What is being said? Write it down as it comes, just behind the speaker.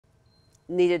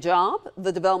Need a job?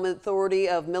 The Development Authority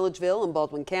of Milledgeville and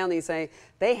Baldwin County say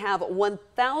they have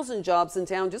 1,000 jobs in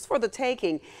town just for the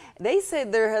taking. They say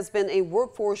there has been a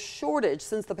workforce shortage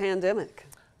since the pandemic.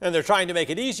 And they're trying to make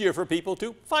it easier for people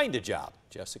to find a job.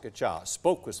 Jessica Cha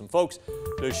spoke with some folks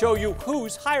to show you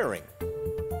who's hiring.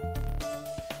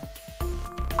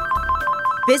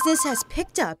 Business has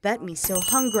picked up at Me So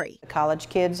Hungry. College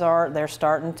kids they're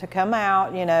starting to come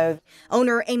out, you know.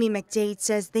 Owner Amy McDade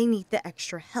says they need the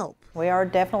extra help. We are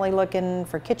definitely looking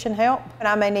for kitchen help, and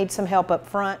I may need some help up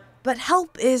front. But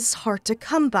help is hard to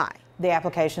come by. The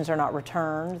applications are not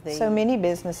returned. So many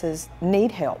businesses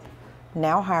need help.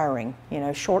 Now hiring, you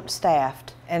know,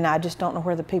 short-staffed, and I just don't know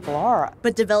where the people are.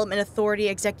 But Development Authority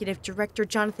Executive Director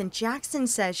Jonathan Jackson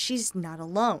says she's not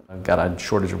alone. I've got a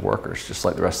shortage of workers, just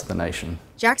like the rest of the nation.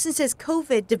 Jackson says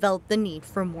COVID developed the need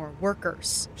for more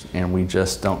workers. And we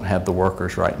just don't have the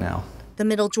workers right now. The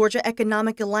Middle Georgia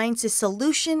Economic Alliance's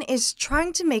solution is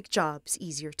trying to make jobs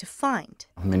easier to find.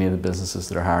 Many of the businesses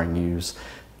that are hiring use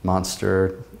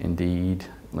Monster, Indeed,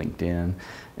 LinkedIn,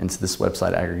 and so this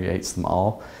website aggregates them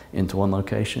all into one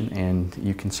location, and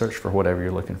you can search for whatever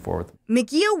you're looking for.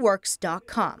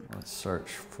 McGeoWorks.com. Let's search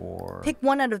for... Pick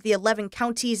one out of the 11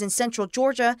 counties in central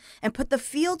Georgia and put the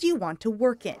field you want to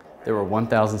work in. There were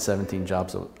 1,017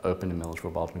 jobs open in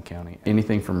Milledgeville, Baldwin County.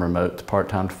 Anything from remote to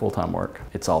part-time to full-time work,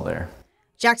 it's all there.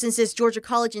 Jackson says Georgia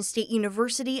College and State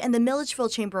University and the Milledgeville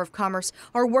Chamber of Commerce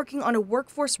are working on a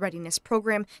workforce readiness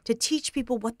program to teach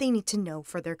people what they need to know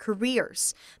for their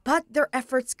careers. But their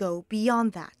efforts go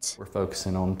beyond that. We're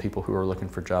focusing on people who are looking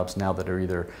for jobs now that are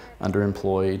either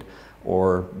underemployed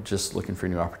or just looking for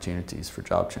new opportunities for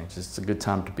job changes. It's a good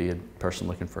time to be a person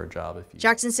looking for a job.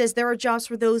 Jackson says there are jobs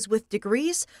for those with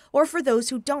degrees or for those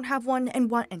who don't have one and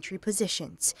want entry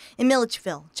positions. In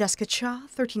Milledgeville, Jessica Cha,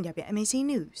 13 WMAZ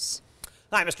News.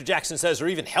 Hi, Mr. Jackson says they're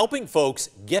even helping folks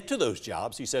get to those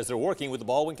jobs. He says they're working with the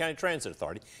Baldwin County Transit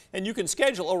Authority, and you can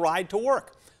schedule a ride to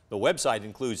work. The website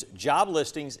includes job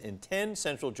listings in 10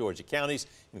 central Georgia counties,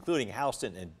 including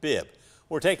Houston and Bibb.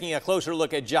 We're taking a closer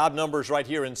look at job numbers right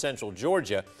here in central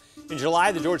Georgia. In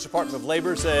July, the Georgia Department of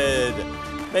Labor said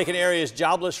Macon area's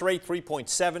jobless rate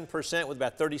 3.7% with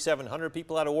about 3,700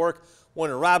 people out of work.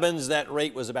 Warner Robins, that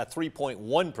rate was about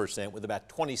 3.1% with about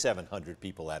 2,700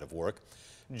 people out of work.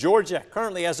 Georgia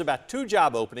currently has about 2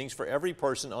 job openings for every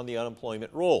person on the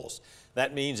unemployment rolls.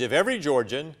 That means if every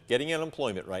Georgian getting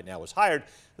unemployment right now was hired,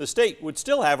 the state would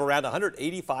still have around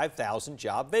 185,000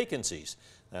 job vacancies.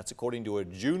 That's according to a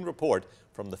June report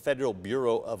from the Federal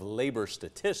Bureau of Labor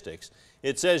Statistics.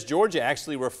 It says Georgia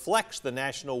actually reflects the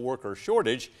national worker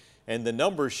shortage, and the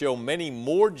numbers show many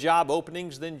more job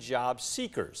openings than job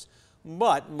seekers.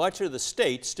 But much of the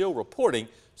state still reporting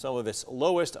some of its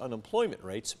lowest unemployment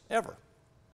rates ever.